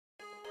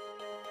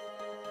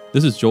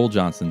This is Joel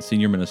Johnson,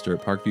 Senior Minister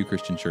at Parkview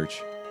Christian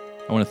Church.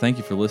 I want to thank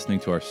you for listening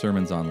to our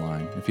sermons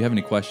online. If you have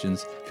any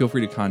questions, feel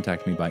free to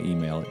contact me by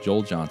email at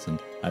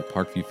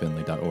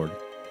joeljohnson@parkviewfinley.org.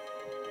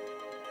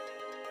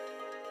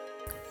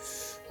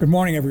 Good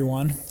morning,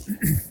 everyone.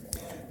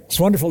 It's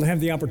wonderful to have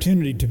the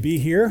opportunity to be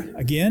here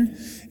again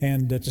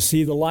and to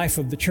see the life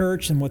of the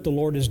church and what the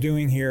Lord is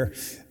doing here.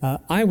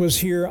 I was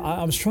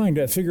trying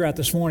to figure out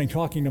this morning,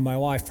 talking to my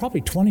wife, probably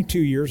 22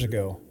 years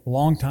ago, a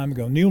long time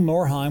ago. Neil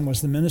Norheim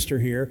was the minister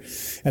here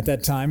at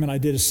that time, and I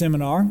did a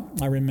seminar,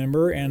 I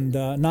remember, and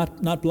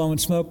not blowing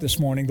smoke this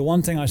morning. The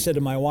one thing I said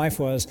to my wife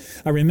was,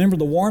 I remember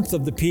the warmth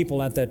of the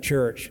people at that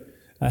church.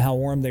 How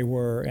warm they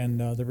were and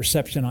the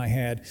reception I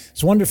had.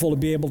 It's wonderful to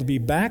be able to be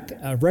back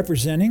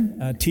representing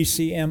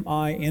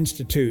TCMI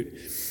Institute.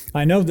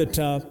 I know that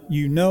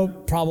you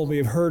probably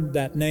have heard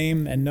that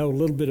name and know a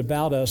little bit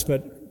about us,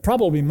 but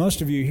probably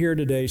most of you here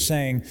today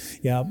saying,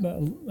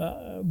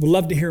 would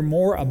love to hear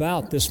more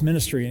about this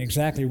ministry and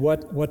exactly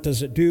what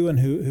does it do and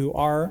who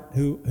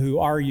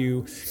are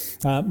you.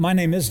 My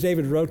name is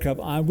David Roadcup.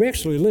 We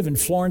actually live in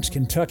Florence,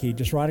 Kentucky,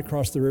 just right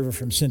across the river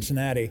from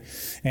Cincinnati,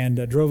 and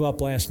drove up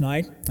last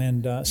night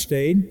and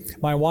stayed.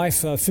 My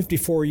wife,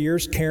 54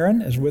 years,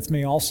 Karen, is with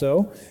me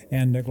also,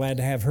 and glad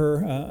to have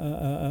her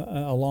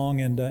along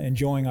and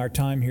enjoying our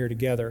time here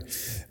together.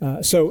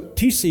 So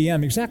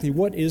TCM, exactly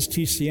what is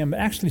TCM? It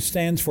actually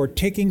stands for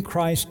Taking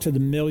Christ to the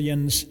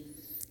Millions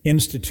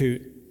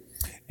Institute.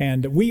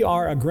 And we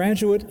are a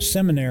graduate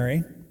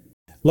seminary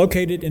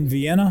located in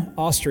Vienna,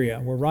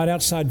 Austria. We're right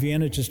outside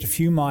Vienna, just a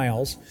few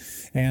miles.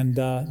 And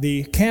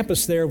the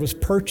campus there was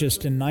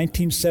purchased in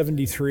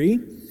 1973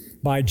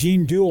 by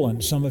Gene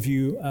Doolin. Some of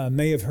you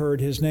may have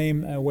heard his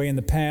name way in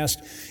the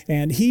past.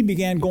 And he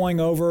began going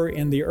over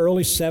in the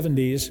early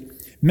 70s,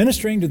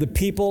 ministering to the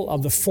people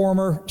of the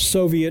former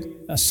Soviet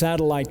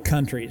satellite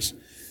countries.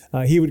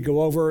 He would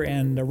go over,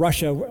 and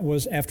Russia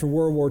was, after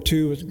World War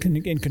II, was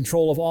in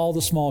control of all the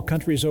small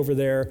countries over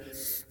there.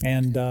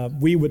 And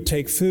we would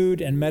take food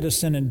and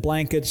medicine and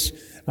blankets,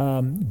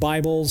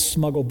 Bibles,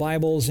 smuggle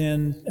Bibles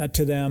in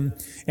to them.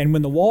 And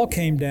when the wall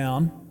came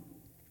down,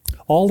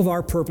 all of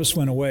our purpose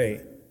went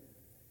away.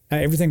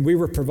 Everything we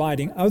were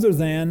providing, other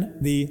than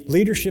the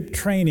leadership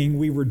training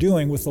we were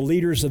doing with the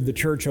leaders of the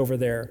church over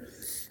there.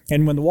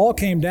 And when the wall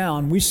came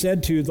down, we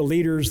said to the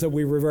leaders that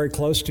we were very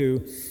close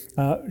to,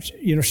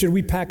 should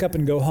we pack up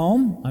and go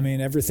home? I mean,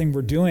 everything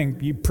we're doing,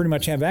 you pretty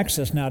much have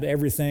access now to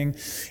everything.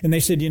 And they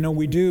said,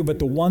 we do, but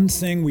the one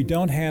thing we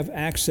don't have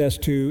access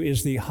to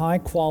is the high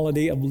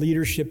quality of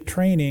leadership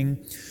training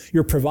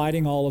you're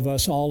providing all of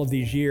us all of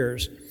these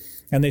years.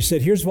 And they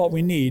said, here's what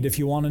we need if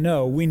you want to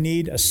know. We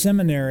need a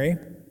seminary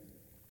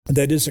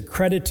that is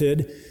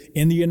accredited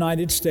in the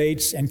United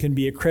States and can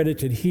be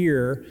accredited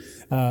here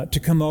to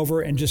come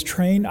over and just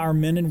train our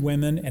men and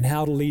women in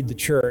how to lead the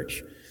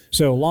church.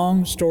 So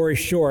long story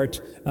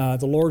short,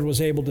 the Lord was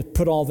able to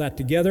put all that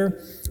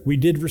together. We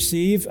did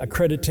receive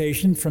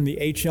accreditation from the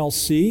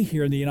HLC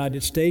here in the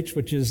United States,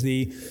 which is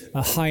the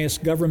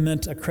highest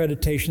government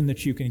accreditation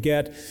that you can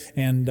get,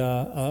 and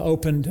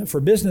opened for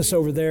business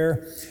over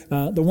there.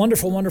 The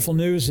wonderful, wonderful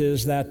news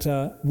is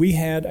that we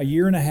had a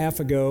year and a half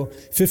ago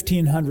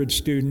 1,500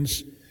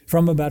 students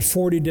from about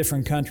 40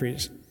 different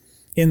countries.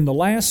 In the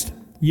last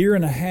year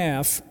and a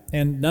half,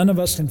 and none of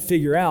us can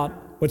figure out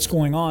what's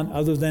going on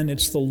other than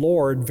it's the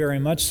Lord, very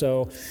much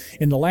so.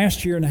 In the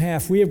last year and a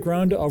half, we have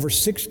grown to over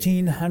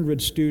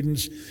 1,600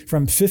 students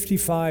from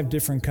 55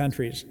 different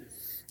countries.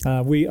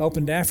 We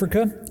opened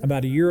Africa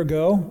about a year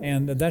ago,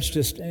 and that's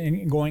just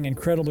going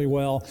incredibly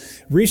well.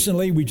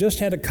 Recently, we just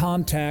had a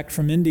contact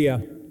from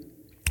India,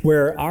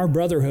 where our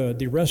brotherhood,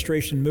 the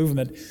Restoration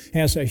Movement,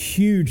 has a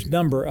huge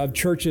number of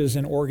churches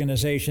and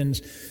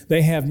organizations.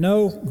 They have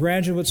no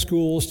graduate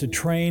schools to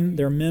train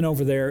their men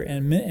over there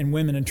and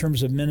women in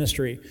terms of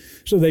ministry.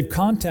 So they've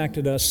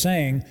contacted us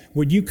saying,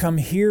 would you come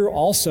here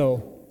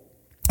also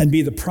and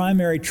be the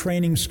primary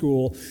training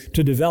school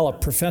to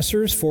develop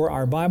professors for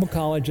our Bible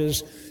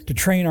colleges, to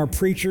train our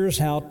preachers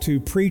how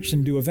to preach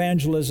and do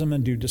evangelism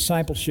and do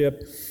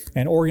discipleship,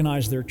 and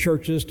organize their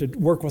churches, to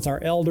work with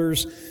our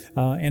elders.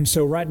 And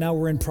so right now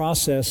we're in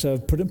process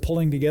of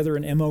pulling together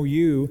an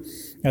MOU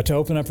to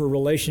open up a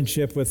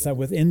relationship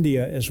with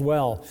India as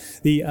well.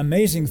 The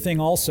amazing thing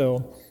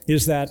also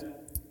is that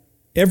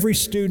every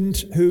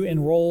student who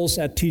enrolls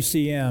at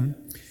TCM,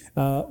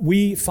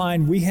 we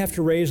find we have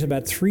to raise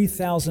about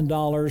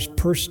 $3,000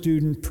 per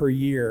student per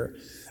year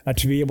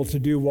to be able to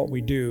do what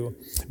we do.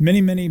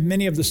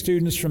 Many of the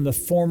students from the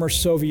former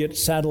Soviet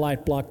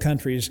satellite bloc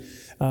countries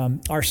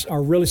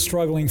are really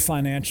struggling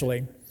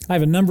financially. I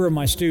have a number of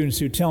my students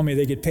who tell me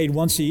they get paid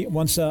once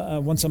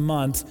a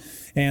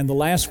month, and the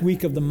last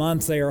week of the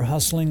month they are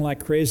hustling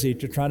like crazy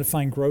to try to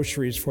find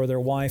groceries for their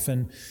wife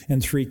and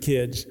 3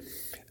 kids.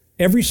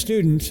 Every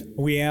student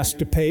we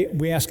ask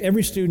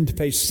every student to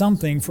pay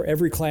something for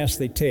every class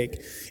they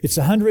take. It's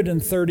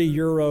 130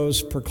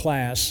 euros per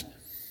class.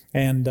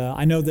 And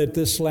I know that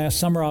this last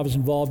summer I was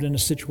involved in a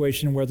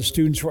situation where the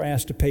students were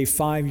asked to pay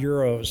 5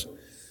 euros.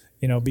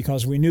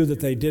 because we knew that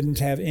they didn't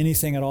have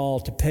anything at all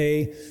to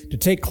pay to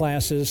take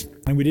classes,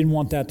 and we didn't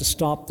want that to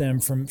stop them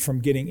from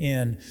getting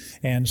in.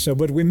 And so,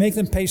 but we make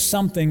them pay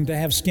something to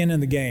have skin in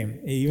the game,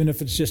 even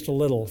if it's just a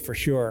little, for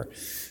sure.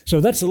 So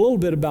that's a little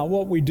bit about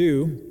what we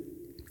do.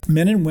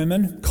 Men and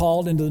women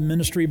called into the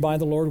ministry by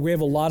the Lord. We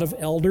have a lot of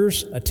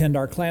elders attend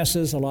our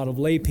classes, a lot of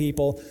lay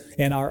people,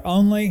 and our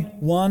only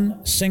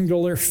one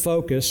singular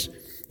focus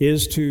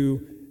is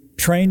to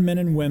train men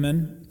and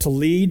women to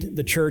lead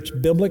the church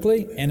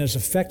biblically and as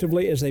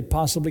effectively as they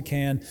possibly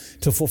can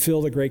to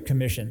fulfill the Great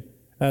Commission.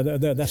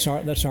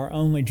 That's our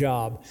only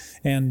job.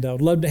 And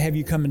I'd love to have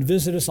you come and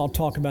visit us. I'll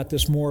talk about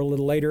this more a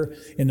little later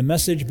in the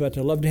message, but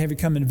I'd love to have you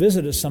come and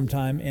visit us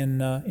sometime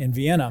in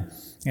Vienna,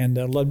 and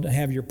I'd love to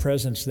have your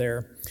presence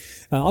there.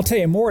 I'll tell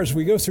you more as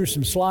we go through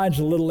some slides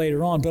a little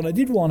later on, but I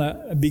did want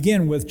to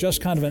begin with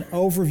just kind of an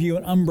overview,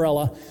 an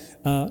umbrella,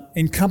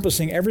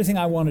 encompassing everything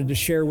I wanted to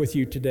share with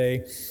you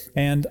today.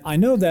 And I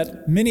know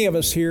that many of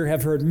us here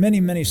have heard many,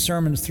 many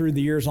sermons through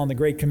the years on the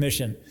Great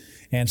Commission.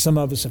 And some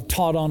of us have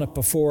taught on it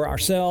before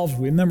ourselves.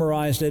 We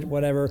memorized it,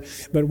 whatever.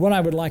 But what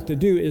I would like to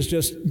do is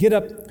just get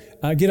up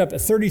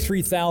at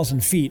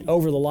 33,000 feet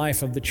over the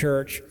life of the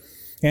church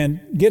and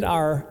get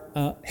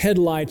our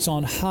headlights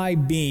on high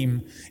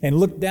beam and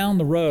look down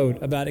the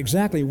road about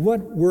exactly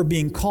what we're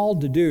being called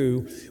to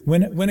do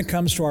when it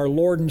comes to our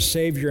Lord and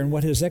Savior and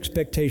what His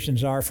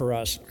expectations are for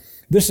us.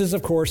 This is,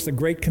 of course, the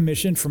Great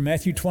Commission from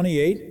Matthew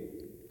 28,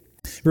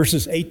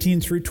 verses 18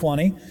 through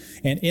 20.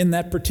 And in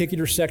that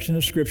particular section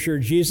of Scripture,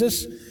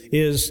 Jesus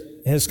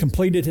has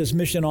completed His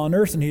mission on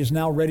earth, and He is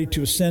now ready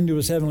to ascend to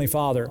His Heavenly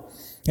Father.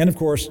 And of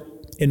course,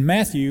 in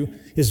Matthew,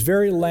 His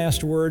very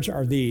last words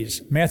are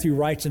these. Matthew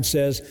writes and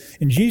says,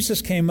 "And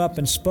Jesus came up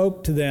and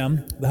spoke to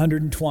them, the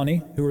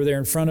 120 who were there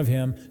in front of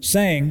Him,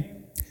 saying,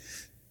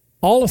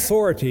 'All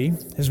authority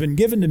has been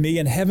given to me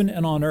in heaven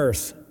and on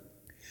earth.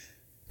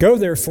 Go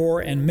therefore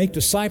and make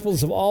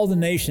disciples of all the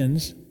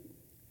nations,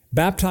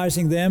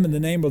 baptizing them in the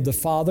name of the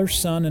Father,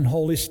 Son, and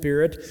Holy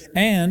Spirit,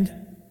 and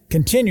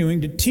continuing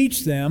to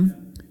teach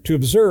them to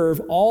observe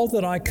all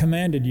that I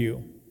commanded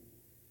you.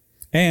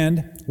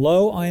 And,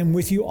 lo, I am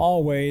with you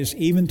always,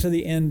 even to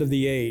the end of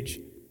the age.'"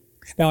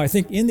 Now, I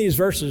think in these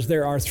verses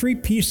there are three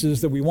pieces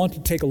that we want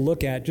to take a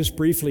look at just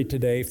briefly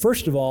today.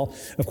 First of all,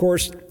 of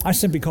course, I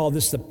simply call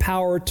this the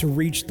power to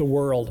reach the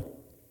world.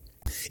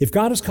 If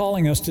God is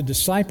calling us to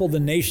disciple the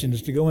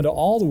nations, to go into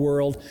all the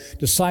world,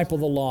 disciple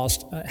the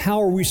lost, how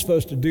are we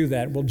supposed to do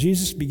that? Well,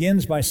 Jesus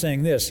begins by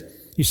saying this.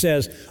 He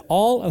says,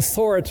 "All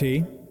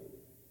authority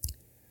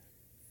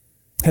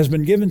has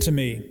been given to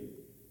me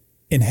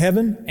in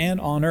heaven and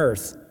on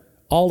earth."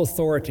 All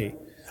authority.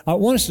 I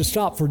want us to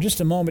stop for just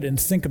a moment and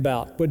think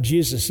about what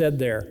Jesus said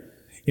there.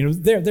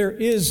 There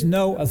is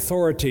no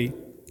authority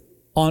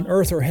on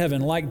earth or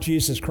heaven like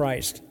Jesus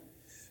Christ.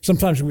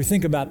 Sometimes we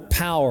think about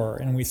power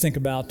and we think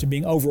about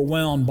being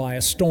overwhelmed by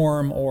a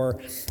storm, or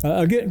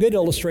a good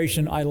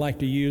illustration I like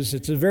to use.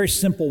 It's a very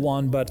simple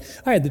one, but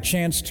I had the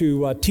chance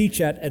to teach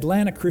at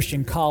Atlanta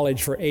Christian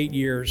College for 8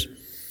 years,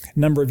 a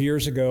number of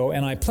years ago,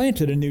 and I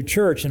planted a new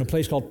church in a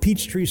place called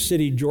Peachtree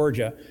City,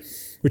 Georgia,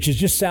 which is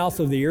just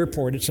south of the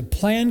airport. It's a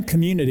planned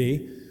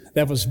community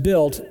that was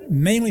built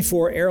mainly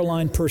for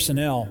airline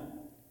personnel.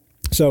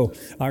 So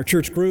our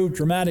church grew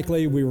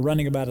dramatically. We were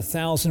running about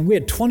 1,000. We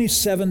had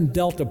 27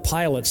 Delta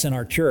pilots in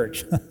our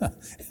church.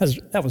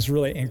 That was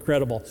really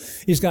incredible.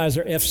 These guys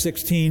are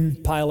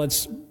F-16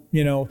 pilots,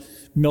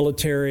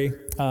 military.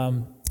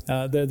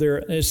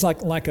 It's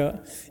like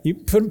you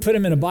put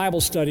them in a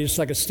Bible study. It's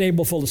like a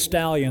stable full of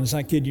stallions.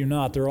 I kid you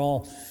not. They're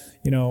all,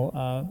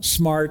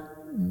 smart,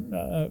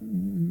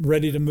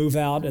 ready to move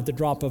out at the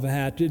drop of a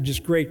hat.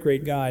 Just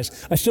great guys.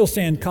 I still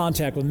stay in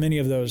contact with many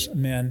of those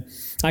men.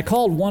 I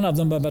called one of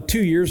them about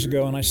 2 years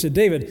ago, and I said,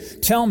 "David,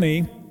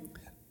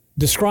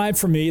 describe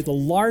for me the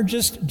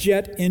largest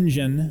jet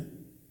engine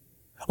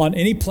on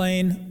any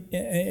plane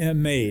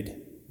made.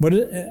 What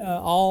is,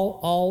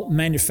 all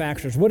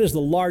manufacturers. What is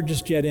the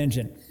largest jet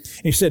engine?"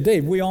 And he said,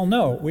 "Dave, we all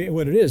know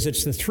what it is.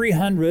 It's the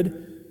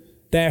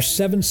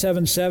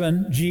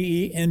 300-777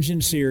 GE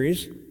engine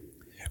series,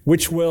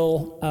 which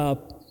will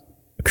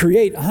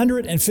create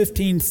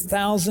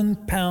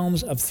 115,000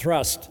 pounds of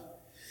thrust."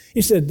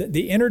 He said that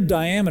the inner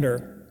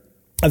diameter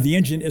of the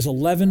engine is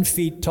 11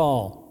 feet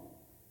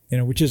tall,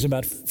 which is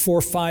about 4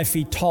 or 5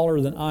 feet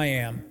taller than I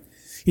am.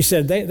 He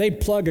said they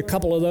plug a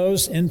couple of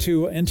those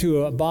into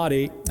a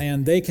body,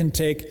 and they can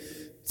take,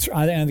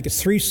 I think it's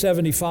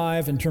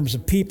 375 in terms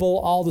of people,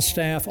 all the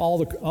staff, all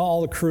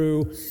the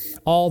crew,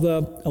 all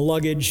the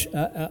luggage,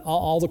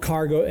 all the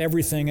cargo,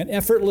 everything, and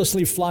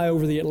effortlessly fly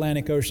over the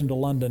Atlantic Ocean to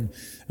London.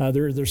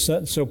 They're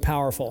so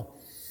powerful.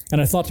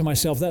 And I thought to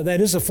myself,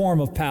 that is a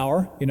form of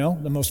power,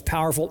 the most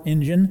powerful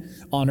engine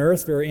on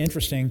earth. Very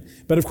interesting.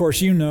 But of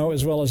course, you know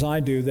as well as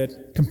I do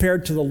that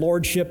compared to the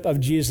lordship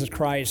of Jesus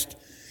Christ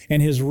and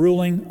His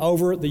ruling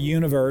over the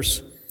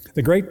universe,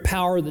 the great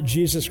power that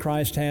Jesus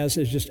Christ has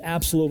is just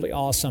absolutely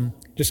awesome.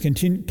 Just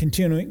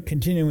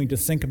continuing to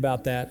think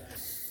about that.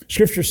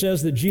 Scripture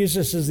says that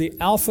Jesus is the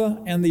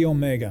Alpha and the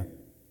Omega.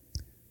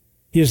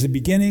 He is the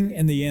beginning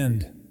and the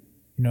end.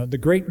 The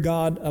great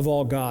God of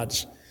all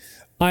gods.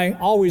 I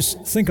always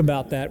think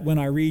about that when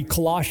I read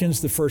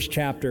Colossians, the first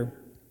chapter.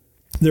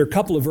 There are a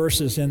couple of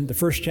verses in the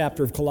first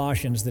chapter of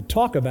Colossians that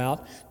talk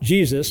about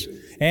Jesus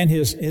and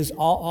his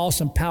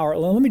awesome power.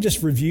 Let me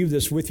just review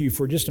this with you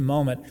for just a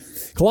moment.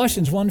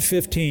 Colossians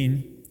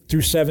 1:15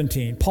 through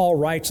 17, Paul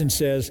writes and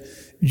says,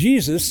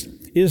 Jesus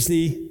is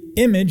the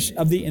image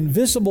of the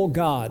invisible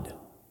God.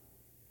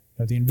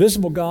 The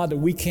invisible God that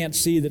we can't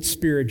see, that's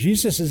spirit.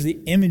 Jesus is the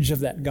image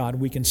of that God.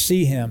 We can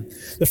see him.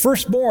 The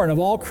firstborn of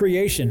all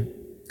creation.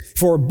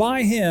 For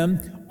by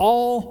him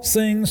all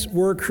things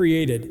were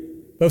created,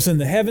 both in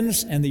the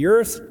heavens and the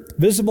earth,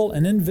 visible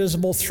and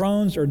invisible,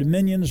 thrones or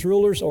dominions,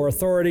 rulers or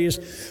authorities.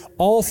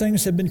 All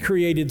things have been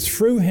created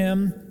through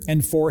him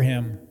and for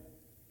him.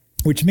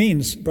 Which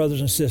means, brothers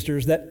and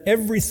sisters, that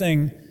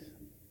everything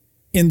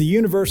in the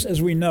universe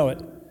as we know it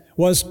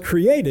was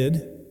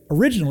created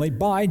originally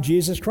by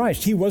Jesus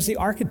Christ. He was the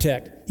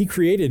architect. He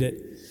created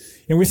it.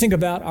 And we think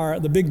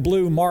about the big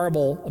blue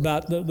marble,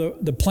 about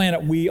the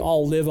planet we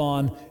all live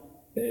on.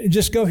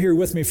 Just go here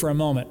with me for a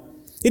moment.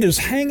 It is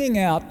hanging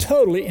out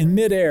totally in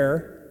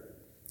midair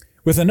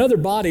with another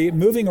body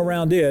moving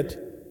around it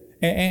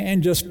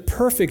and just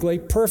perfectly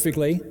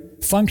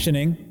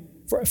functioning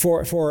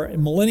for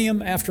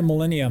millennium after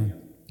millennium.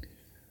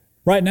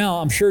 Right now,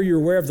 I'm sure you're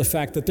aware of the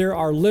fact that there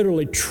are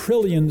literally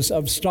trillions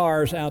of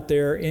stars out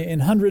there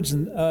in hundreds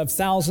of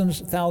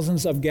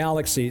thousands of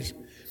galaxies.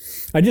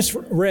 I just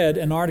read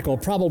an article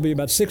probably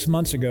about 6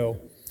 months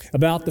ago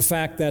about the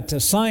fact that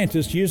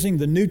scientists using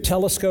the new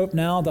telescope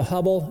now, the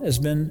Hubble, has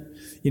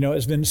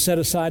been set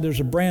aside. There's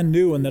a brand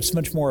new one that's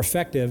much more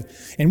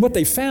effective. And what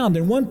they found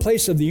in one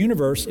place of the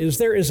universe is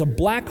there is a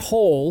black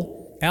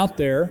hole out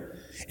there,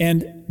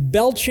 and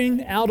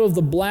belching out of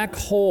the black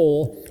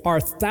hole are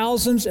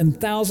thousands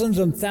and thousands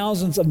and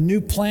thousands of new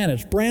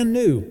planets, brand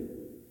new.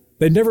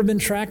 They've never been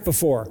tracked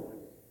before.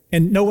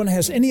 And no one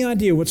has any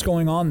idea what's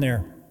going on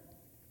there.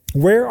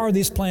 Where are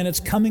these planets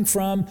coming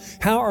from?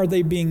 How are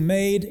they being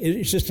made?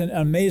 It's just an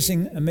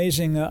amazing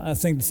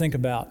thing to think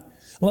about.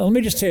 Well, let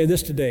me just tell you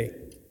this today.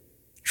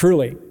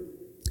 Truly,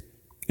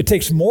 it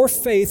takes more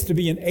faith to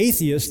be an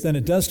atheist than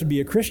it does to be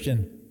a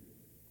Christian.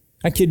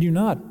 I kid you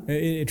not.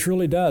 It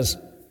truly does.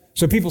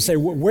 So people say,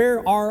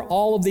 where are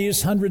all of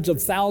these hundreds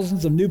of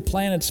thousands of new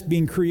planets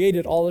being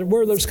created?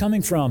 Where are those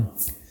coming from?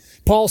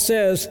 Paul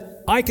says,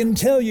 I can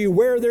tell you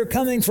where they're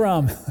coming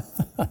from.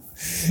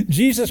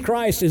 Jesus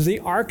Christ is the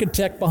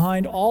architect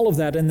behind all of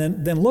that. And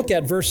then look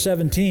at verse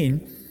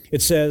 17.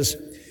 It says,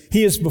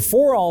 He is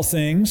before all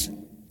things,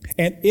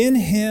 and in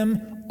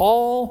him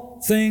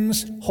all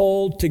things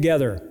hold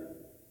together.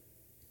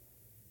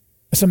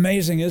 It's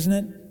amazing, isn't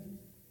it?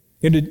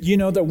 And did you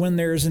know that when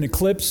there's an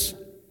eclipse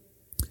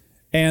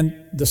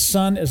and the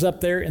sun is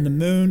up there and the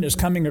moon is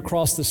coming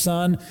across the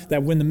sun,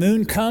 that when the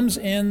moon comes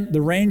in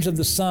the range of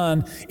the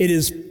sun, it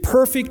is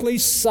perfectly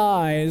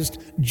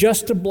sized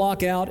just to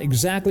block out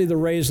exactly the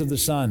rays of the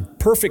sun.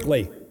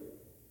 Perfectly.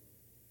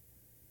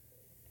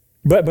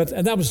 But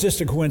that was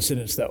just a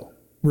coincidence, though,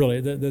 really,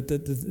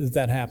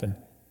 that happened.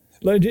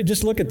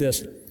 Just look at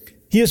this.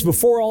 He is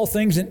before all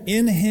things, and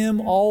in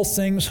him all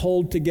things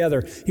hold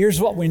together.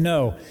 Here's what we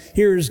know.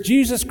 Here is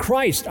Jesus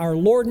Christ, our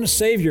Lord and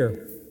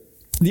Savior,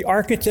 the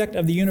architect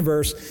of the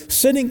universe,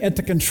 sitting at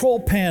the control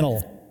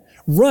panel,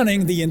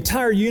 running the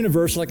entire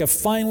universe like a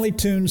finely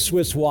tuned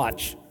Swiss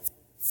watch.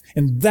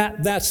 And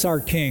that's our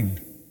King.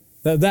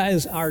 That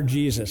is our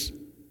Jesus.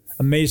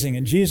 Amazing.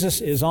 And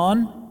Jesus is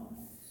on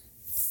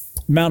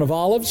Mount of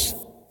Olives.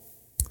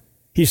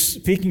 He's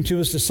speaking to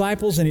his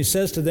disciples, and he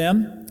says to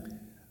them,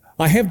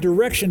 I have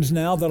directions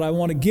now that I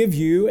want to give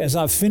you as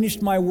I've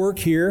finished my work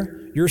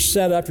here. You're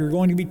set up. You're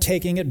going to be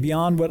taking it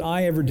beyond what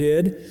I ever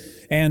did.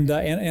 And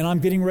I'm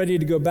getting ready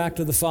to go back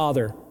to the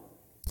Father.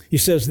 He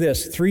says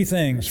this, 3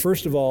 things.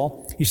 First of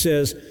all, he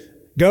says,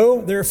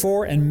 go,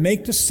 therefore, and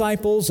make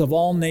disciples of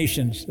all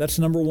nations. That's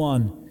number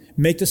 1.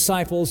 Make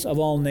disciples of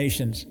all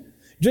nations.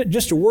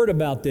 Just a word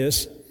about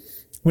this.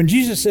 When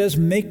Jesus says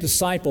make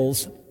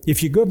disciples,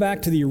 if you go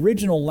back to the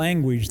original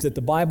language that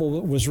the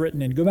Bible was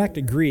written in, go back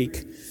to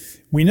Greek,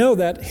 we know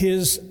that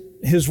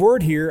his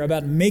word here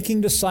about making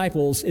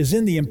disciples is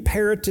in the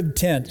imperative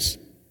tense.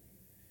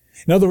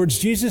 In other words,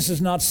 Jesus is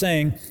not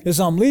saying, as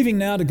I'm leaving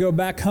now to go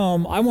back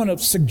home, I want to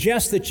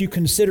suggest that you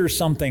consider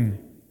something.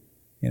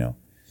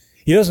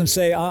 He doesn't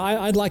say,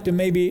 I'd like to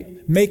maybe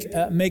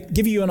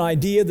give you an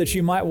idea that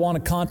you might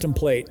want to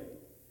contemplate.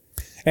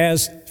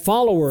 As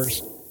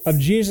followers of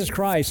Jesus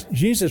Christ,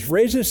 Jesus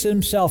raises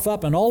himself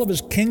up in all of his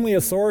kingly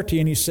authority,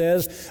 and he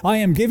says, I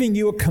am giving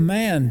you a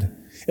command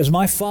as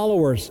my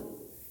followers.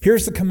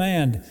 Here's the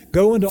command.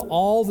 Go into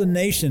all the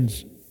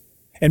nations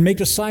and make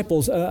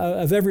disciples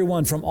of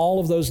everyone from all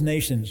of those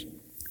nations.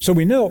 So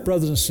we know,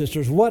 brothers and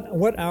sisters,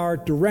 what our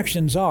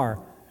directions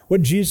are,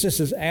 what Jesus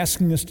is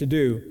asking us to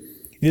do.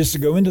 It is to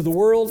go into the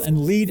world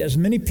and lead as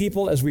many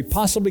people as we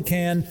possibly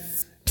can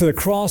to the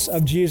cross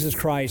of Jesus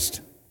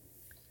Christ.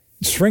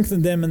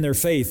 Strengthen them in their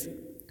faith,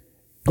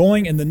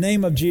 going in the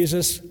name of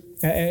Jesus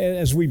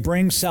as we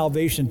bring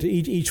salvation to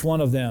each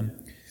one of them.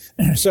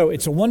 So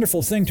it's a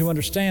wonderful thing to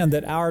understand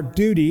that our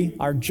duty,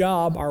 our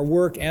job, our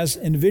work as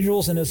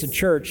individuals and as a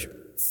church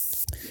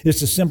is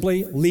to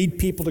simply lead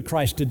people to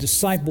Christ, to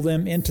disciple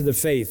them into the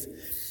faith.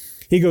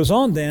 He goes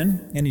on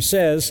then, and he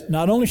says,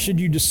 not only should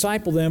you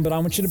disciple them, but I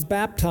want you to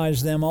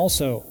baptize them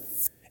also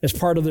as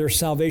part of their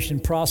salvation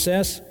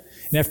process.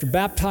 And after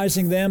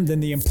baptizing them, then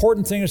the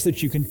important thing is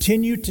that you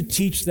continue to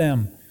teach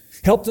them.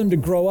 Help them to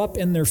grow up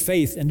in their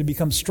faith and to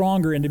become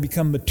stronger and to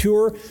become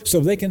mature so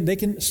they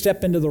can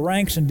step into the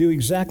ranks and do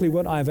exactly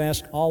what I've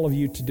asked all of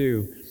you to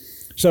do.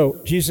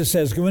 So Jesus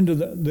says, go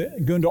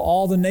into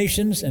all the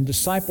nations and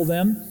disciple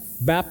them,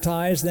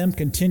 baptize them,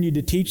 continue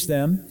to teach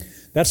them.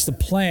 That's the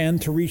plan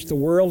to reach the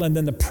world. And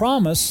then the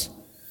promise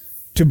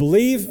to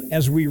believe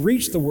as we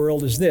reach the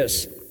world is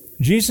this.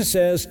 Jesus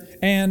says,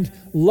 and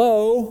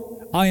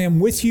lo, I am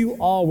with you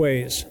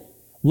always.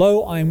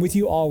 Lo, I am with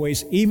you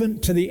always, even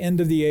to the end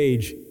of the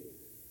age.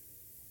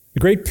 The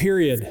great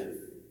period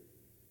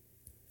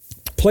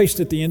placed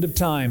at the end of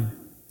time.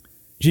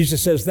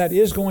 Jesus says that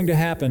is going to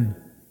happen.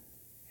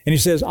 And he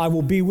says, I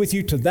will be with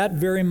you to that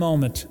very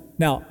moment.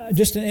 Now,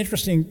 just an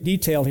interesting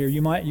detail here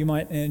you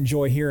might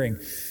enjoy hearing.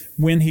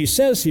 When he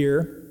says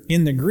here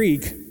in the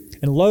Greek,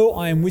 and lo,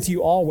 I am with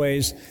you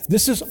always,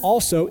 this is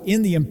also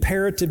in the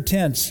imperative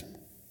tense.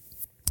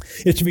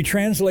 It's to be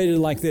translated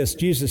like this.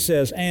 Jesus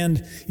says,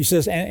 and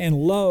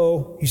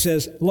lo, he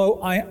says,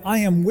 lo, I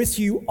am with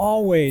you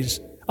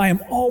always. I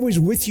am always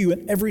with you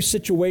in every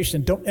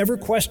situation. Don't ever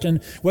question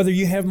whether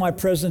you have my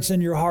presence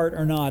in your heart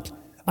or not.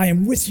 I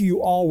am with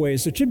you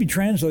always. It should be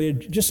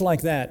translated just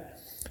like that.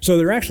 So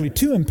there are actually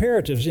two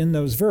imperatives in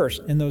those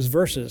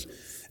verses,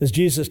 as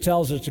Jesus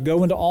tells us to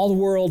go into all the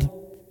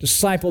world,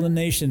 disciple the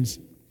nations,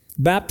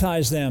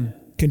 baptize them,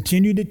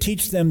 continue to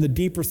teach them the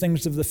deeper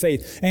things of the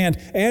faith. And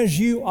as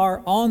you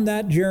are on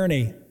that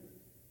journey,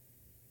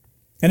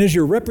 and as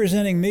you're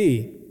representing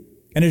me,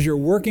 and as you're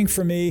working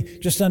for me,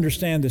 just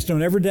understand this.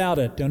 Don't ever doubt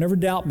it. Don't ever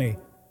doubt me.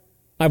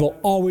 I will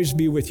always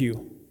be with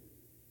you.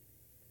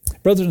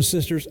 Brothers and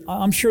sisters,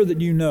 I'm sure that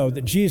you know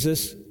that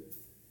Jesus,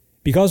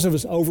 because of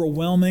his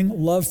overwhelming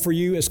love for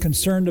you, is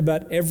concerned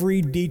about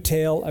every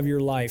detail of your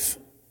life.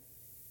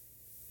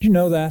 Do you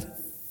know that?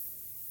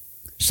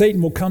 Satan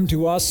will come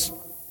to us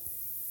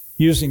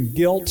using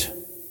guilt,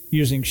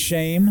 using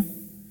shame,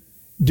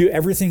 do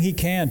everything he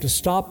can to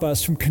stop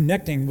us from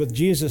connecting with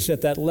Jesus at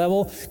that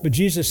level. But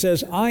Jesus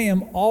says, I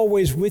am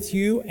always with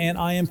you, and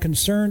I am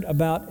concerned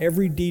about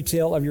every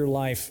detail of your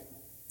life.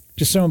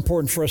 Just so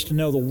important for us to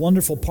know the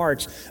wonderful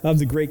parts of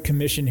the Great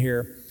Commission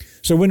here.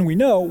 So when we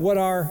know what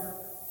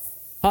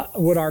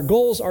our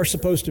goals are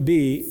supposed to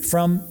be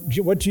from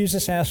what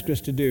Jesus asked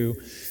us to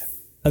do,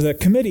 the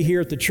committee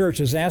here at the church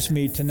has asked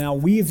me to now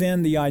weave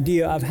in the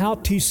idea of how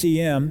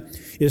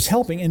TCM is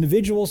helping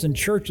individuals and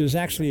churches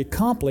actually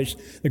accomplish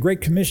the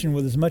Great Commission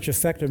with as much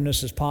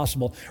effectiveness as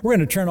possible. We're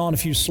going to turn on a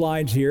few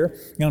slides here,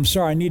 and I'm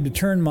sorry I need to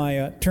turn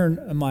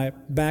my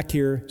back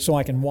here so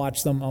I can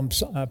watch them.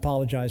 I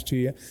apologize to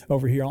you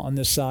over here on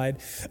this side.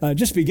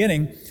 Just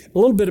beginning, a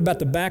little bit about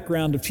the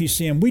background of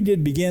TCM. We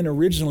did begin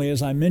originally,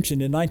 as I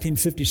mentioned, in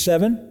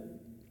 1957.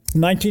 In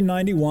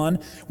 1991,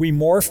 we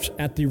morphed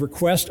at the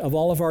request of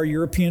all of our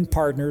European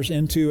partners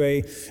into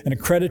an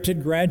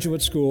accredited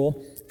graduate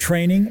school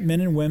training men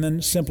and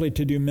women simply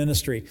to do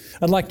ministry.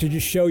 I'd like to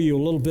just show you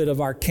a little bit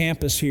of our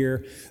campus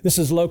here. This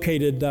is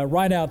located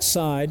right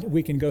outside.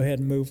 We can go ahead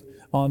and move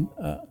on.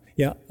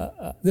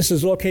 This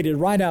is located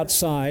right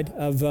outside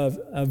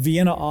of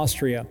Vienna,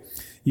 Austria.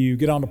 You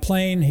get on a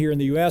plane here in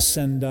the U.S.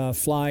 and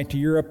fly to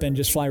Europe and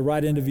just fly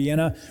right into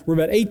Vienna. We're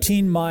about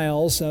 18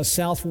 miles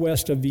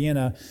southwest of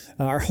Vienna.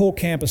 Our whole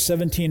campus,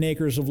 17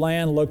 acres of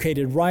land,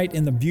 located right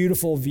in the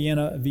beautiful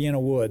Vienna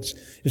woods.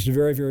 Just a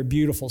very, very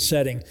beautiful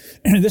setting.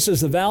 This is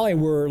the valley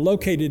we're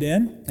located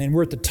in, and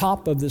we're at the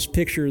top of this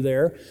picture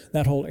there,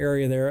 that whole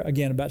area there,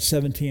 again, about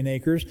 17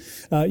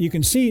 acres. You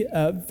can see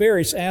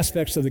various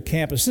aspects of the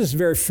campus. This is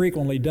very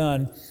frequently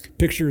done.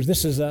 Pictures.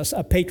 This is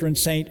a patron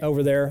saint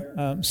over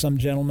there, some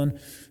gentleman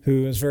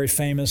who is very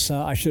famous.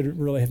 I should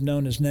really have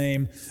known his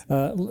name.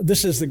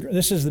 This is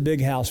the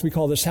big house. We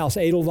call this house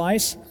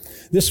Edelweiss.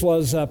 This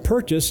was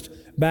purchased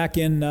back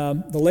in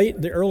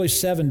the early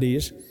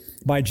 70s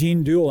by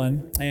Gene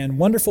Doolin, and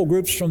wonderful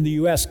groups from the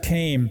U.S.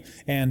 came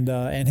and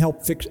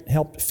helped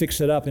fix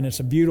it up, and it's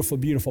a beautiful,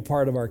 beautiful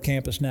part of our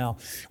campus now.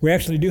 We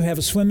actually do have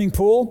a swimming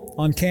pool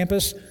on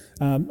campus.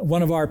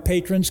 One of our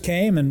patrons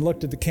came and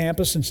looked at the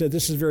campus and said,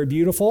 this is very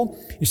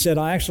beautiful. He said,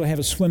 I actually have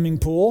a swimming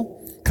pool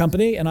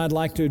company, and I'd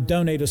like to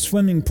donate a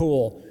swimming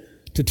pool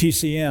to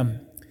TCM.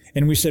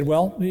 And we said,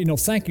 well,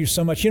 thank you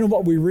so much. You know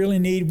what we really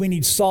need? We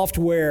need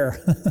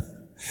software.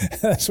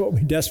 That's what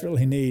we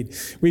desperately need.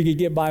 We could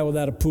get by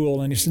without a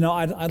pool. And he said, no,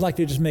 I'd like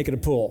to just make it a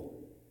pool.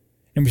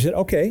 And we said,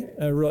 okay,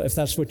 if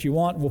that's what you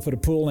want, we'll put a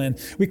pool in.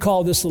 We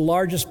call this the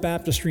largest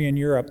baptistry in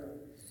Europe,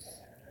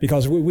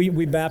 because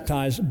we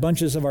baptize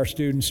bunches of our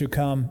students who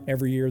come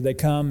every year. They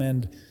come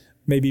and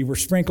maybe were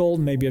sprinkled,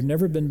 maybe have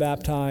never been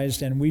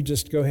baptized, and we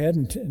just go ahead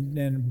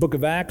and Book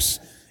of Acts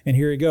And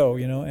here you go,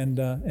 and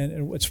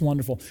it's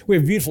wonderful. We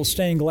have beautiful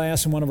stained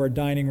glass in one of our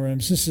dining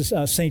rooms. This is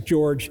St.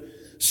 George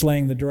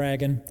slaying the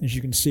dragon, as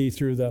you can see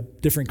through the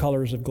different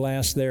colors of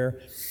glass there.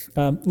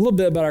 A little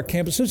bit about our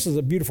campus. This is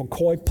a beautiful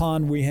koi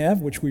pond we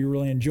have, which we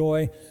really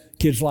enjoy.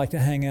 Kids like to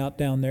hang out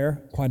down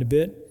there quite a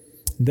bit.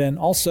 Then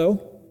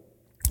also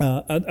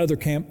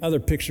other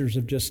pictures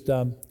of just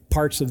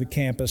parts of the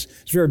campus.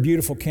 It's a very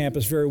beautiful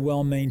campus, very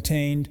well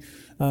maintained.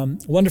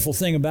 Wonderful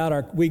thing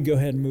about we can go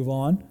ahead and move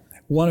on.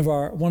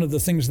 One of the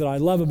things that I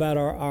love about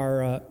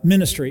our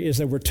ministry is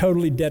that we're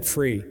totally debt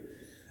free.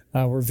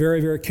 We're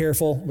very, very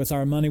careful with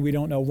our money. We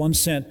don't owe 1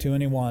 cent to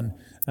anyone.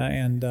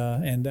 I'm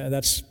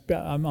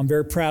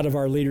very proud of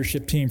our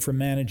leadership team for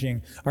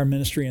managing our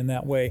ministry in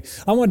that way.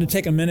 I wanted to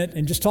take a minute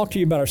and just talk to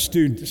you about our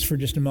students for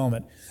just a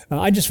moment.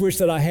 I just wish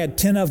that I had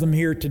 10 of them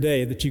here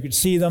today, that you could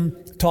see them,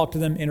 talk to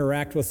them,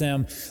 interact with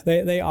them.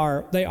 They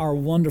are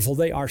wonderful.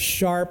 They are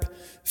sharp.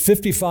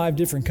 55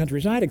 different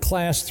countries. I had a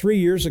class 3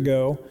 years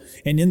ago,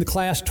 and in the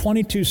class,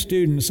 22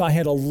 students. I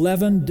had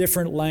 11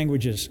 different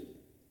languages.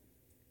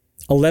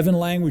 11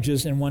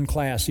 languages in one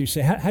class. You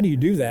say, how do you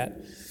do that?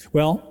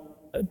 Well,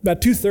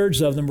 about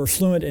 2/3 of them were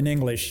fluent in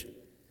English.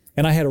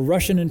 And I had a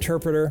Russian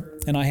interpreter,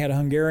 and I had a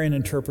Hungarian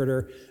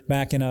interpreter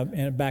back in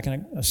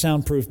a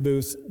soundproof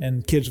booth,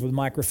 and kids with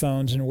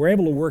microphones, and we're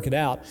able to work it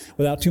out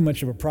without too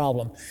much of a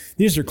problem.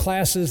 These are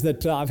classes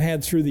that I've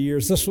had through the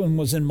years. This one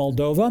was in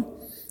Moldova,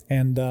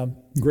 and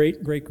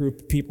great group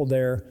of people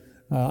there.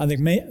 I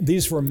think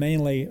these were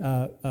mainly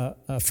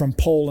from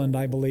Poland,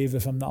 I believe,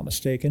 if I'm not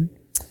mistaken.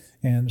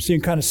 And so you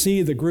can kind of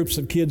see the groups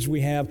of kids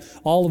we have.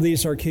 All of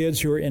these are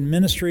kids who are in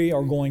ministry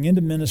or going into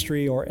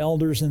ministry or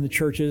elders in the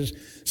churches.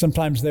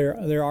 Sometimes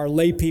there are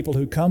lay people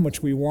who come,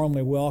 which we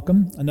warmly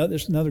welcome.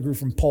 There's another group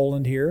from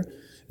Poland here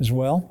as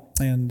well.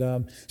 And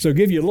so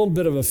give you a little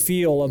bit of a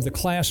feel of the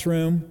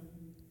classroom,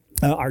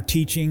 our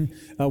teaching,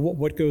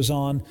 what goes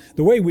on.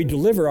 The way we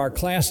deliver our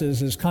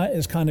classes is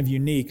kind of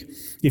unique.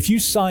 If you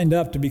signed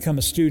up to become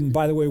a student,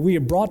 by the way, we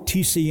have brought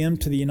TCM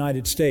to the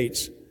United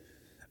States.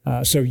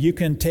 So you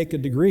can take a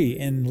degree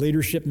in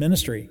leadership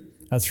ministry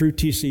through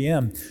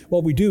TCM.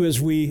 What we do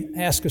is we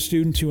ask a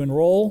student to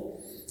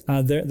enroll.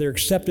 They're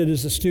accepted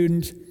as a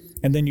student,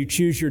 and then you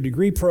choose your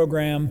degree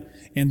program,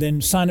 and then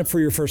sign up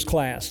for your first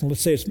class. And let's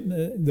say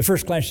the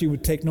first class you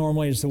would take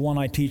normally is the one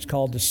I teach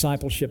called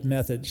Discipleship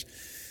Methods.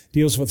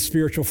 Deals with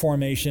spiritual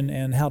formation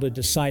and how to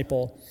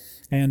disciple.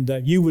 And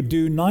you would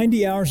do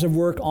 90 hours of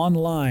work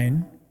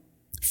online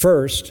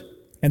first,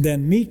 and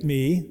then meet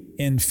me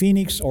in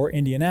Phoenix or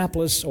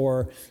Indianapolis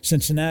or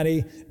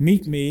Cincinnati,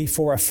 meet me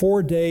for a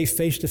 4-day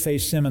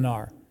face-to-face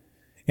seminar.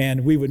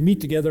 And we would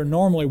meet together.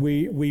 Normally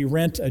we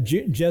rent a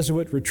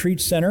Jesuit retreat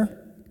center,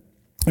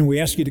 and we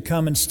ask you to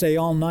come and stay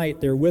all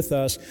night there with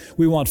us.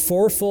 We want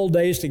 4 full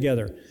days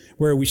together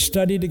where we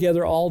study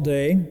together all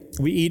day.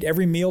 We eat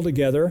every meal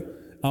together.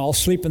 All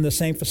sleep in the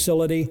same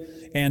facility,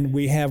 and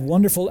we have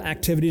wonderful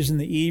activities in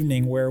the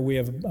evening where we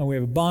have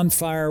a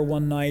bonfire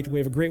one night. We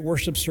have a great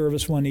worship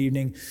service one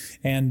evening,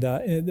 and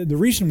the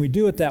reason we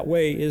do it that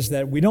way is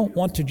that we don't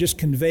want to just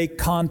convey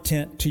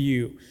content to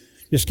you,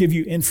 just give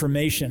you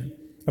information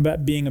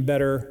about being a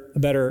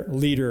better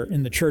leader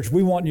in the church.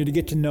 We want you to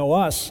get to know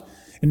us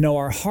and know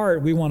our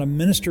heart. We want to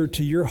minister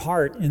to your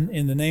heart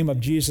in the name of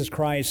Jesus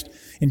Christ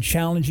and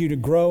challenge you to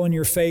grow in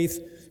your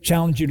faith,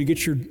 challenge you to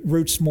get your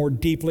roots more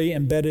deeply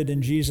embedded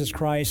in Jesus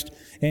Christ,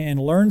 and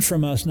learn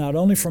from us, not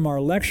only from our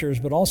lectures,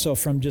 but also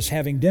from just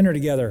having dinner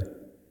together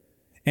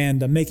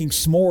and making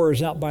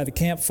s'mores out by the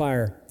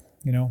campfire.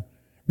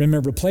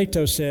 Remember,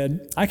 Plato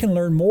said, I can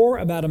learn more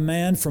about a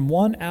man from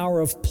 1 hour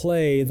of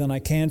play than I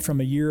can from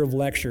a year of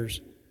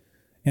lectures.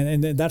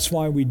 And that's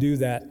why we do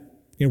that.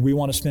 We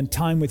want to spend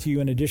time with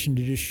you in addition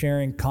to just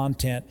sharing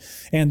content.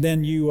 And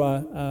then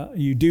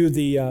you do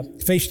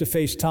the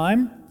face-to-face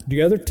time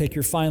together, take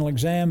your final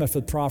exam if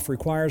the prof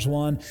requires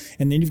one,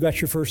 and then you've got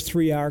your first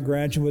 3-hour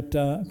graduate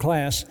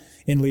class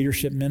in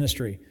leadership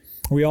ministry.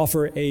 We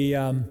offer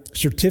a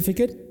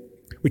certificate,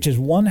 which is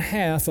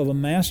 1/2 of a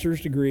master's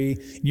degree.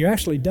 You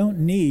actually don't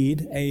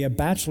need a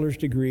bachelor's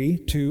degree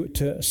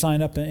to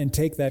sign up and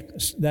take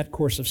that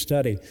course of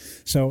study.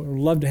 So we'd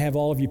love to have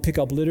all of you pick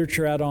up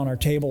literature out on our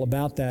table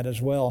about that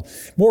as well.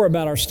 More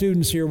about our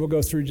students here. We'll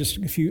go through just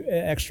a few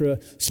extra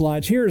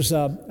slides. Here's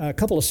a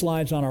couple of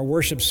slides on our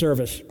worship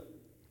service.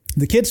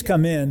 The kids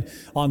come in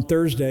on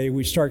Thursday.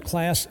 We start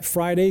class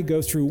Friday,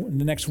 go through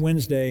the next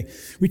Wednesday.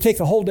 We take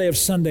the whole day of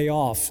Sunday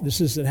off.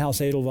 This is at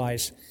House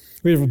Edelweiss.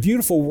 We have a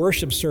beautiful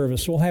worship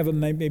service. We'll have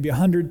maybe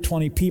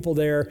 120 people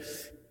there,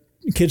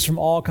 kids from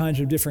all kinds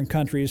of different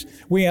countries.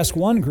 We ask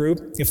one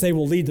group if they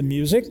will lead the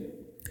music.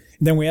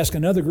 And then we ask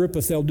another group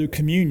if they'll do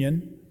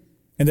communion.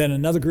 And then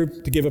another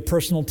group to give a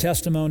personal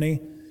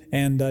testimony.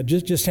 And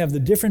just have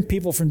the different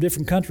people from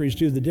different countries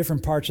do the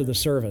different parts of the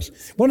service.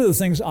 One of the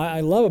things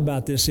I love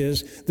about this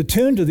is the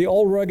tune to the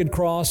Old Rugged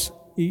Cross.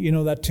 You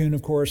know that tune,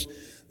 of course.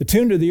 The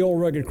tune to the Old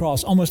Rugged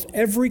Cross. Almost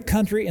every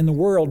country in the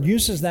world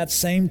uses that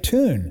same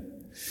tune.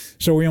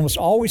 So we almost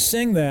always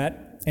sing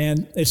that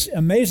And it's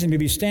amazing to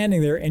be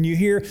standing there and you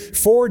hear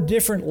 4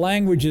 different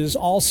languages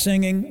all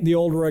singing the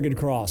old rugged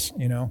cross,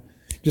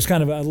 Just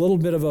kind of a little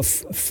bit of a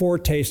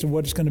foretaste of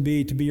what it's going to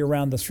be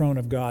around the throne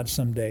of God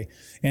someday,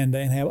 and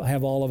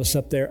have all of us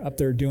up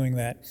there doing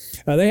that.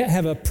 They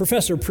have a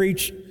professor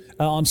preach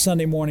on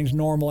Sunday mornings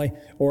normally,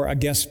 or a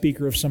guest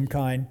speaker of some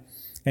kind,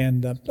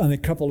 and a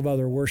couple of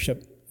other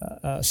worship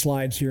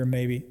slides here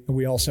maybe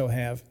we also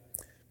have.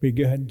 We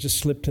go ahead and just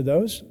slip to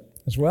those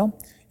as well.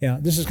 Yeah,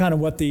 this is kind of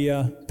what the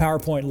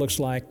PowerPoint looks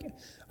like.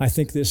 I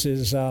think this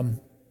is maybe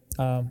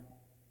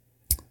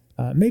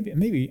I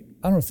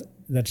don't know if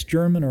that's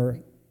German or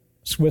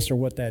Swiss or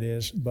what that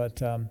is,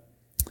 but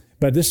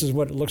this is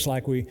what it looks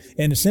like.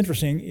 And it's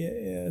interesting.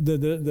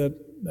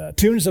 The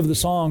tunes of the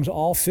songs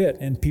all fit,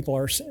 and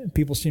people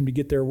seem to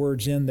get their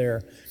words in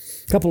there.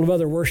 A couple of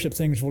other worship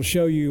things will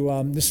show you.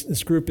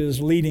 This group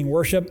is leading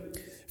worship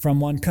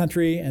from one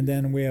country, and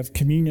then we have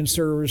communion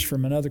servers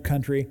from another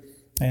country,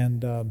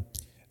 and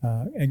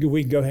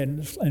we can go ahead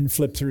and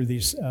flip through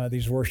these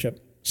worship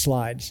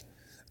slides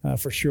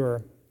for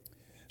sure.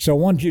 So I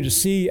wanted you to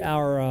see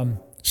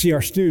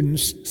our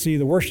students, see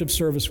the worship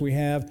service we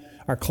have,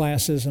 our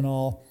classes and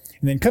all.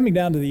 And then coming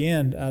down to the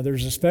end,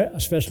 there's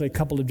especially a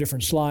couple of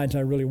different slides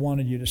I really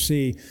wanted you to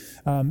see.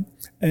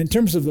 In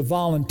terms of the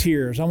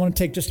volunteers, I want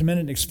to take just a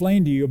minute and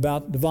explain to you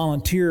about the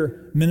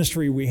volunteer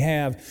ministry we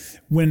have.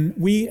 When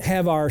we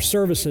have our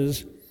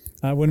services,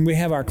 when we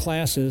have our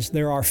classes,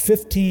 there are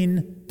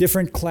 15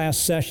 different class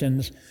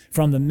sessions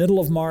from the middle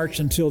of March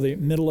until the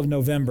middle of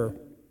November.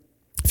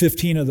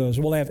 15 of those.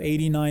 We'll have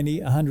 80,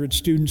 90, 100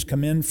 students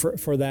come in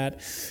for that.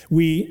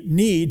 We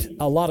need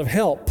a lot of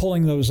help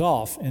pulling those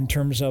off in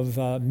terms of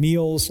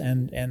meals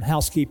and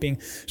housekeeping.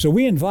 So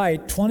we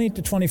invite 20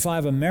 to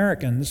 25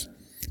 Americans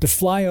to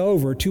fly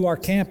over to our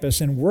campus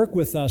and work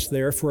with us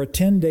there for a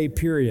 10-day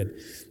period.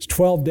 It's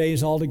 12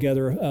 days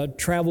altogether, a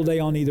travel day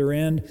on either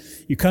end.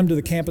 You come to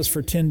the campus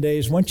for 10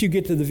 days. Once you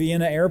get to the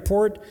Vienna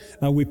airport,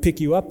 we pick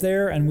you up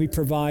there and we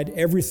provide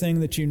everything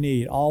that you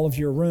need, all of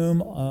your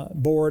room,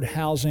 board,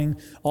 housing,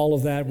 all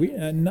of that.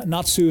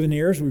 Not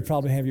souvenirs. We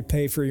probably have you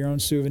pay for your own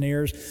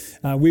souvenirs.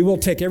 We will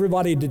take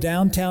everybody to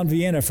downtown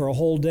Vienna for a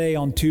whole day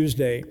on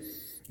Tuesday.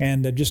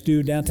 And just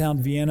do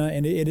downtown Vienna,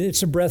 and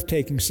it's a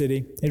breathtaking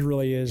city. It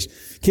really is.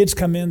 Kids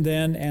come in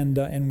then,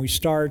 and we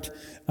start.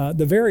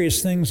 The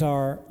various things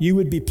are, you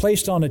would be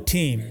placed on a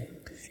team,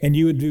 and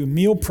you would do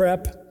meal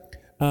prep,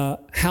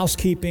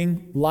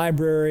 housekeeping,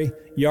 library,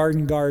 yard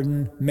and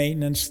garden,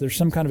 maintenance. There's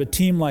some kind of a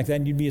team like that,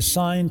 and you'd be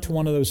assigned to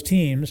one of those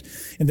teams,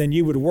 and then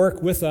you would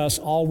work with us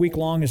all week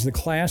long as the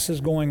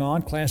classes are going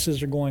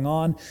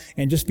on,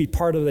 and just be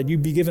part of that.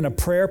 You'd be given a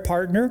prayer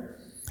partner.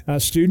 A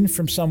student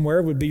from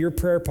somewhere would be your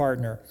prayer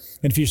partner.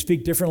 And if you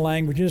speak different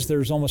languages,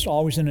 there's almost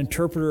always an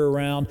interpreter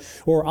around.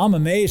 Or I'm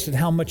amazed at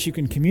how much you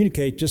can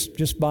communicate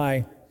just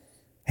by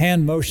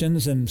hand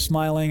motions and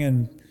smiling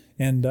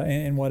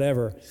and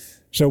whatever.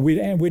 So we'd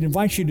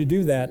invite you to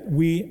do that.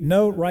 We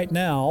know right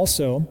now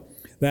also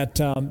that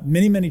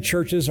many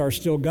churches are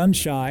still gun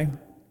shy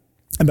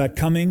about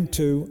going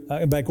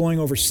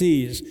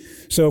overseas.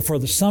 So for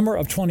the summer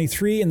of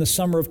 23 and the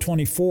summer of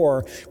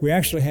 24, we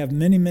actually have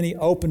many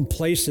open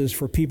places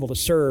for people to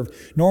serve.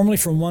 Normally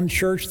from one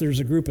church, there's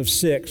a group of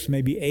 6,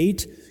 maybe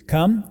 8,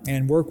 come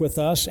and work with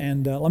us.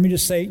 And let me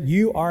just say,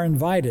 you are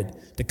invited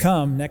to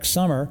come next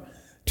summer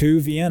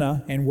to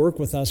Vienna and work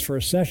with us for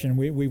a session.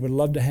 We would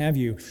love to have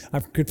you.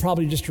 I could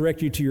probably just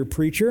direct you to your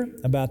preacher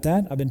about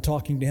that. I've been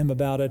talking to him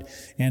about it.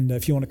 And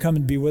if you want to come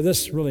and be with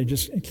us, really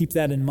just keep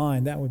that in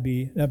mind. That'd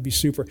be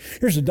super.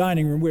 Here's a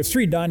dining room. We have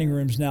 3 dining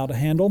rooms now to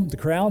handle the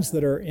crowds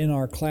that are in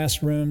our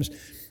classrooms.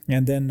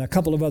 And then a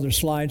couple of other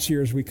slides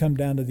here as we come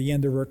down to the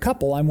end. There were a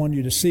couple I want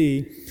you to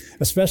see,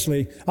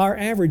 especially our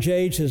average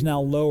age has now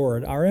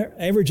lowered. Our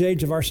average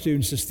age of our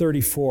students is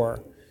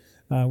 34.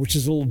 Which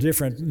is a little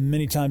different.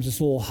 Many times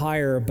it's a little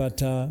higher, but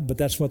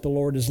that's what the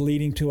Lord is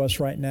leading to us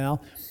right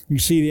now. You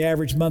see the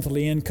average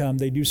monthly income.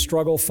 They do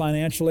struggle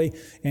financially,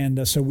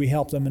 and so we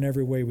help them in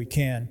every way we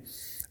can.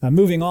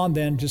 Moving on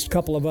then, just a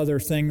couple of other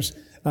things.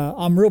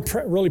 I'm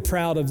really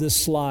proud of this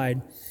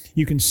slide.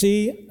 You can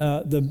see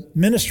the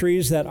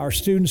ministries that our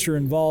students are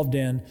involved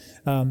in.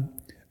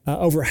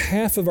 Over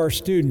half of our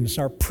students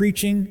are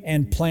preaching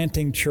and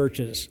planting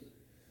churches.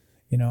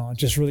 I'm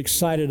just really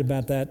excited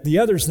about that. The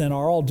others then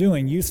are all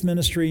doing youth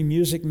ministry,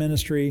 music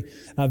ministry,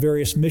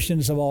 various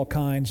missions of all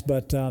kinds.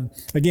 But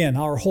again,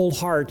 our whole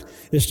heart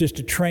is just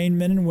to train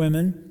men and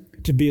women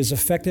to be as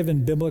effective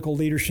in biblical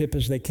leadership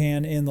as they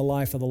can in the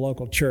life of the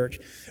local church.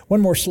 One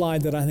more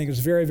slide that I think is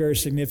very, very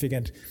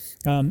significant.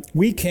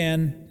 We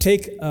can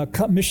take a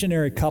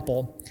missionary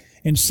couple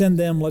and send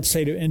them, let's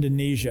say, to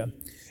Indonesia.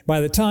 By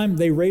the time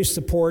they raise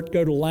support,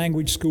 go to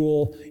language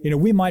school,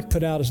 we might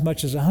put out as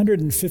much as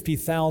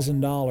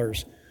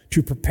 $150,000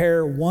 to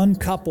prepare one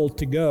couple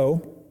to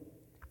go.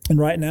 And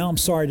right now, I'm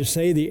sorry to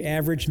say, the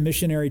average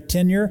missionary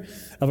tenure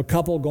of a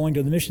couple going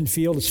to the mission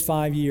field is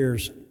 5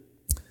 years.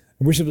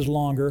 I wish it was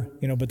longer,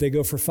 but they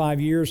go for 5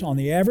 years on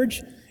the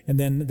average and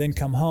then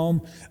come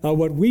home.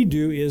 What we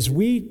do is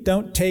we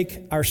don't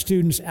take our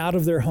students out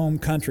of their home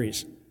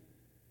countries.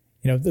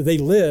 They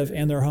live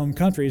in their home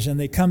countries, and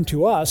they come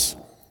to us,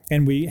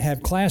 and we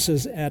have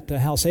classes at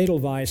Haus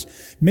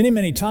Edelweiss. Many,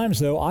 many times,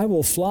 though, I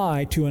will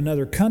fly to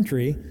another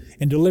country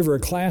and deliver a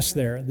class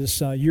there.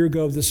 This year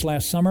ago, this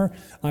last summer,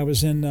 I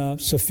was in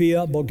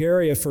Sofia,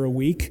 Bulgaria for a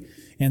week,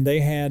 and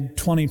they had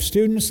 20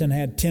 students and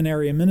had 10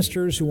 area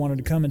ministers who wanted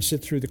to come and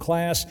sit through the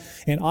class.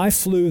 And I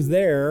flew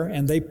there,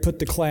 and they put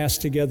the class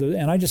together,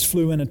 and I just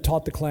flew in and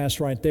taught the class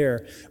right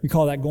there. We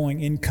call that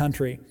going in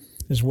country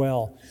as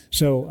well.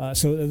 So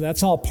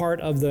that's all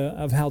part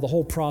of how the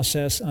whole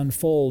process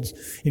unfolds.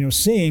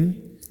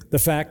 Seeing the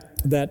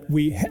fact that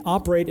we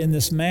operate in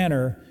this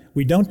manner,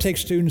 we don't take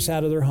students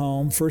out of their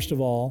home, first of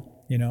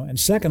all, and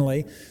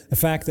secondly, the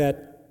fact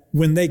that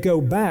when they go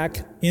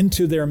back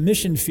into their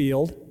mission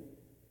field,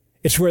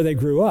 it's where they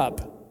grew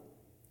up.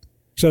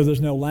 So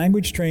there's no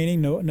language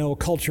training, no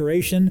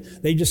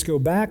acculturation. They just go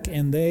back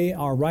and they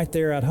are right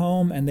there at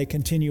home, and they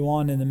continue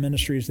on in the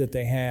ministries that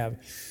they have.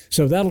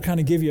 So that'll kind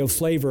of give you a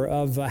flavor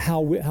of how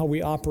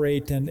we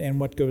operate and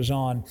what goes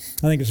on.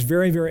 I think it's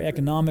very, very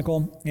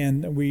economical,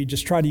 and we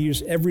just try to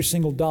use every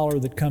single dollar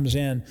that comes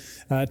in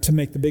to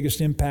make the biggest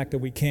impact that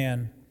we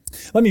can.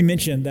 Let me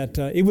mention that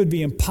it would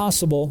be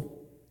impossible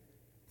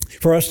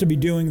for us to be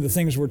doing the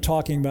things we're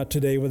talking about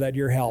today without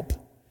your help.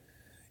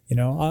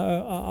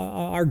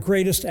 Our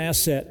greatest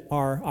asset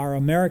are our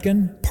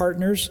American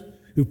partners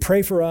who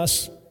pray for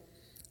us,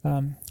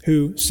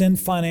 who send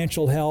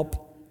financial help,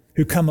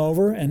 who come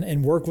over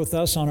and work with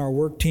us on our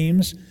work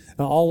teams.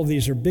 All of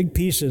these are big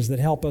pieces that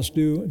help us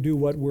do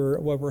what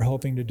we're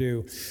hoping to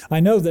do. I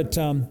know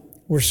that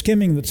we're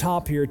skimming the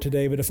top here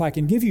today, but if I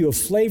can give you a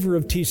flavor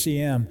of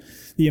TCM,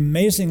 the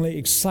amazingly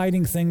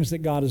exciting things that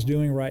God is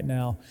doing right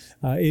now,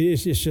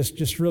 it's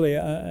just really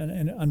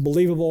an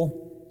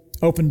unbelievable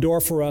open door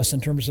for us in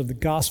terms of the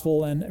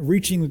gospel and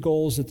reaching the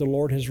goals that the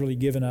Lord has really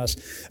given us.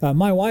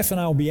 My wife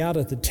and I will be out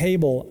at the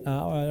table,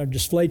 our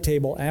display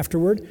table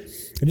afterward.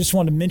 I just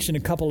want to mention a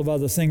couple of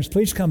other things.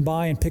 Please come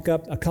by and pick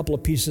up a couple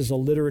of pieces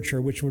of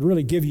literature, which would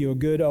really give you a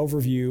good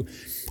overview.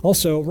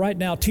 Also, right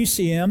now,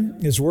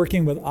 TCM is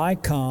working with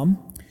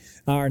ICOM,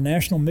 our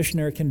National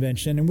Missionary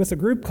Convention, and with a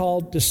group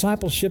called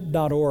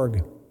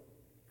discipleship.org.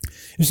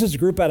 This is a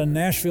group out of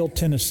Nashville,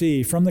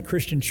 Tennessee, from the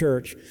Christian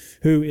Church,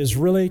 who is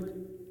really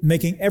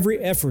making every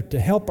effort to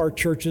help our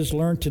churches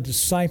learn to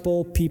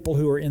disciple people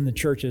who are in the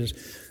churches.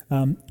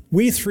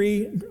 We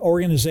three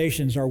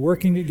organizations are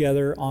working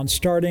together on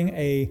starting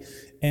a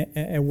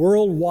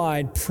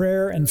worldwide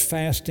prayer and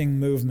fasting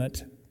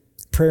movement.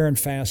 Prayer and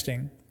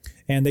fasting.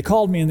 And they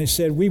called me and they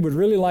said, we would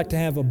really like to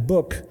have a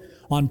book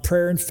on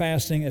prayer and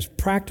fasting as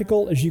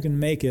practical as you can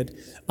make it,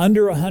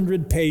 under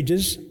 100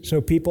 pages,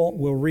 so people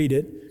will read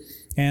it.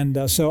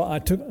 And so I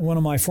took one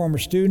of my former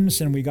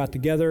students, and we got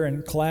together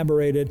and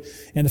collaborated.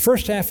 And the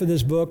first half of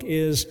this book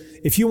is,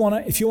 if you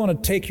want to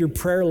take your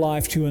prayer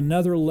life to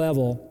another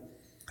level,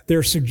 there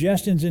are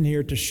suggestions in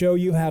here to show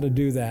you how to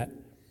do that.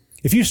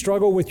 If you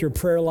struggle with your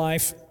prayer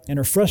life and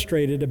are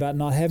frustrated about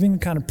not having the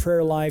kind of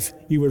prayer life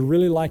you would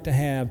really like to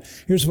have,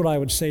 here's what I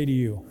would say to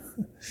you: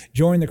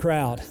 join the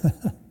crowd.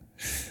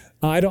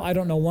 I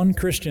don't know one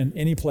Christian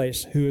any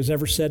place who has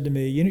ever said to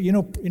me, you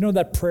know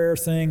that prayer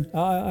thing.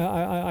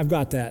 I've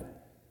got that.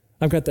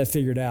 I've got that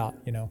figured out,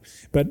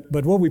 But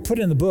what we put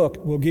in the book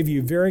will give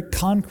you very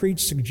concrete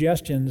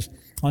suggestions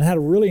on how to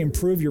really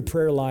improve your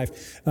prayer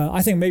life.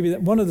 I think maybe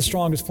that one of the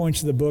strongest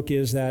points of the book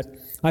is that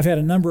I've had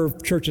a number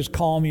of churches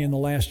call me in the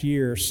last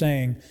year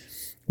saying,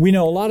 we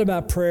know a lot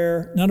about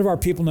prayer. None of our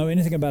people know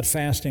anything about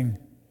fasting.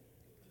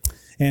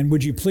 And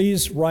would you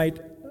please write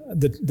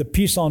the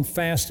piece on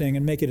fasting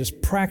and make it as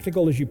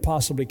practical as you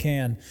possibly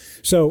can?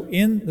 So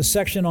in the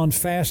section on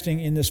fasting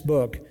in this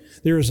book,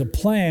 there is a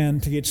plan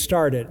to get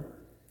started.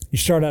 You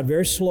start out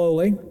very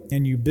slowly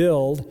and you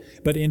build,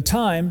 but in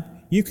time,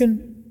 you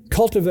can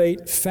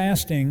cultivate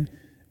fasting,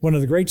 one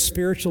of the great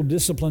spiritual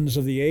disciplines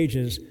of the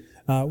ages,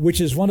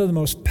 which is one of the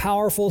most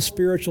powerful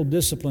spiritual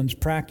disciplines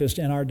practiced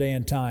in our day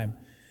and time.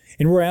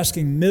 And we're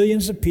asking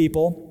millions of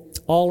people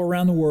all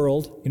around the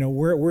world.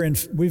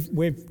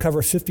 We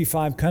cover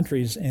 55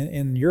 countries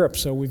in Europe,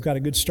 so we've got a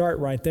good start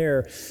right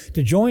there,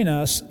 to join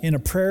us in a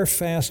prayer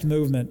fast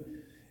movement.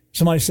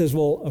 Somebody says,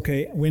 well,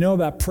 okay, we know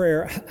about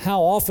prayer.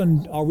 How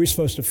often are we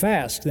supposed to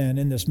fast then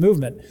in this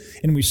movement?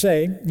 And we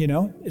say,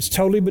 it's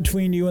totally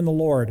between you and the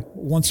Lord.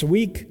 Once a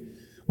week,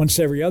 once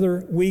every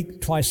other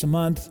week, twice a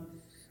month,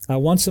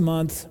 once a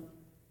month,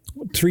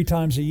 3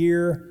 times a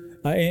year,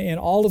 and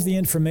all of the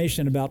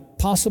information about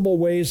possible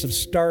ways of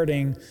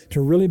starting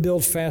to really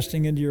build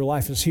fasting into your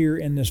life is here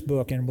in this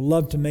book, and we'd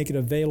love to make it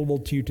available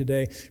to you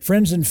today.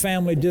 Friends and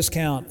family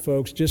discount,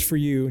 folks, just for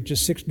you,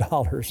 just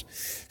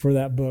 $6 for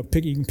that book.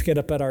 You can pick it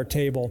up at our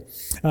table.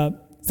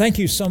 Thank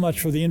you so much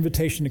for the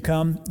invitation to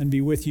come and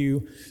be with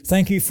you.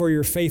 Thank you for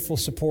your faithful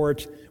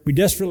support. We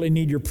desperately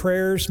need your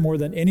prayers more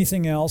than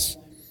anything else.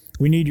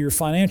 We need your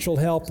financial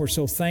help. We're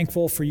so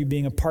thankful for you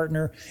being a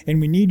partner.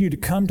 And we need you to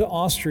come to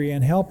Austria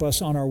and help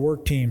us on our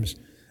work teams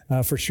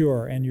for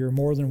sure. And you're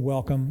more than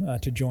welcome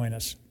to join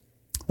us.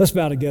 Let's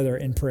bow together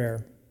in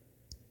prayer.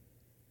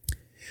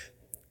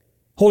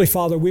 Holy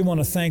Father, we want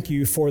to thank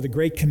you for the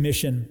Great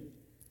Commission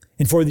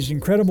and for these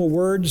incredible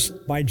words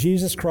by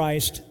Jesus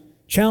Christ,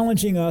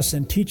 challenging us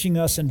and teaching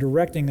us and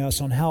directing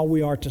us on how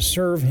we are to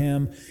serve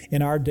Him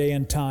in our day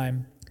and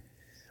time.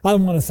 I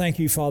want to thank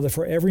you, Father,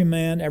 for every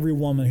man, every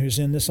woman who's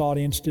in this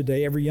audience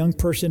today, every young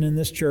person in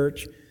this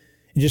church,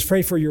 and just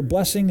pray for your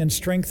blessing and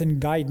strength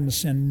and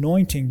guidance and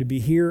anointing to be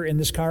here in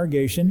this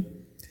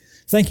congregation.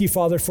 Thank you,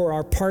 Father, for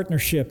our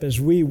partnership as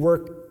we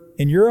work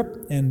in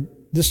Europe and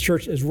this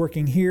church is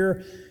working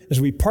here as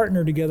we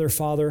partner together,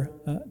 Father,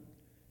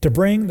 to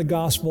bring the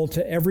gospel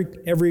to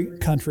every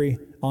country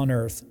on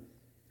earth.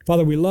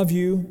 Father, we love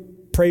you,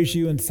 praise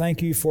you, and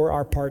thank you for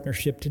our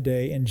partnership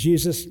today. In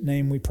Jesus'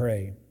 name we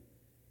pray.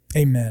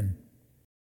 Amen.